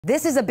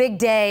This is a big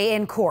day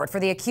in court for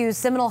the accused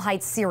Seminole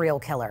Heights serial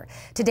killer.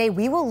 Today,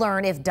 we will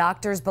learn if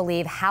doctors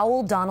believe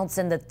Howell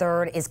Donaldson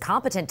III is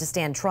competent to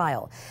stand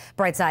trial.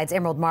 Brightside's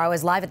Emerald Morrow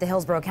is live at the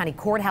Hillsborough County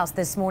Courthouse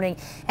this morning.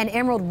 And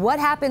Emerald, what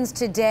happens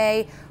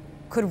today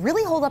could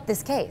really hold up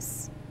this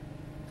case?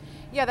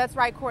 Yeah, that's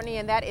right, Courtney,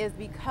 and that is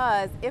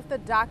because if the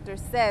doctor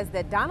says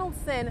that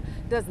Donaldson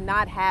does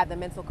not have the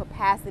mental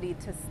capacity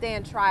to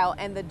stand trial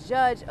and the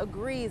judge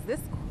agrees, this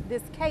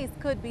case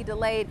could be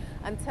delayed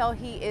until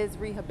he is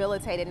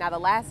rehabilitated. Now, the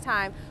last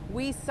time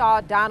we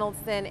saw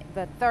Donaldson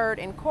III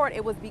in court,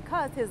 it was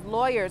because his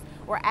lawyers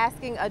were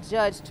asking a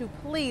judge to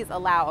please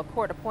allow a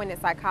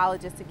court-appointed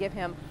psychologist to give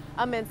him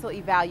a mental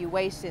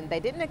evaluation. They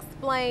didn't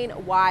explain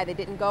why, they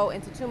didn't go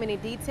into too many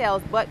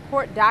details, but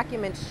court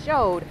documents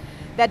showed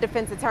that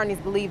defense attorneys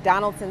believe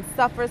Donaldson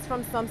suffers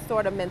from some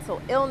sort of mental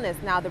illness.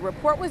 Now, the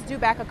report was due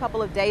back a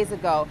couple of days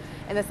ago,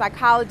 and the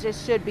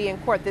psychologist should be in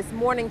court this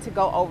morning to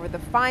go over the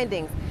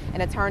findings.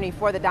 An attorney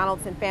for the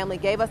Donaldson family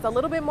gave us a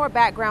little bit more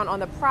background on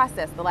the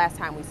process the last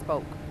time we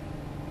spoke.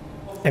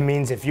 It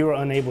means if you are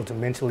unable to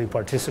mentally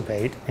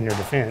participate in your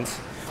defense,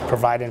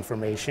 provide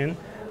information,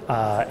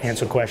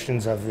 answer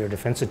questions of your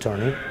defense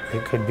attorney,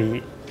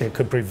 it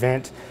could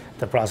prevent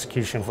the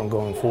prosecution from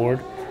going forward,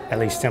 at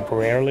least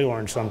temporarily, or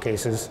in some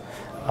cases,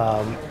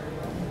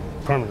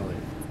 permanently.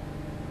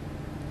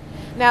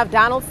 Now, if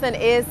Donaldson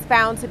is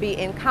found to be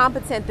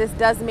incompetent, this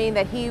does mean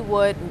that he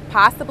would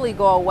possibly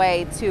go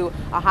away to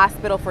a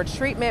hospital for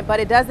treatment, but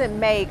it doesn't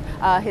make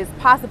his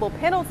possible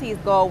penalties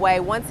go away.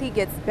 Once he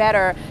gets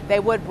better, they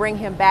would bring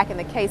him back and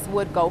the case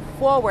would go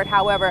forward.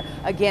 However,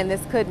 again,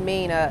 this could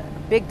mean a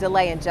big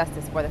delay in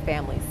justice for the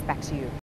families. Back to you.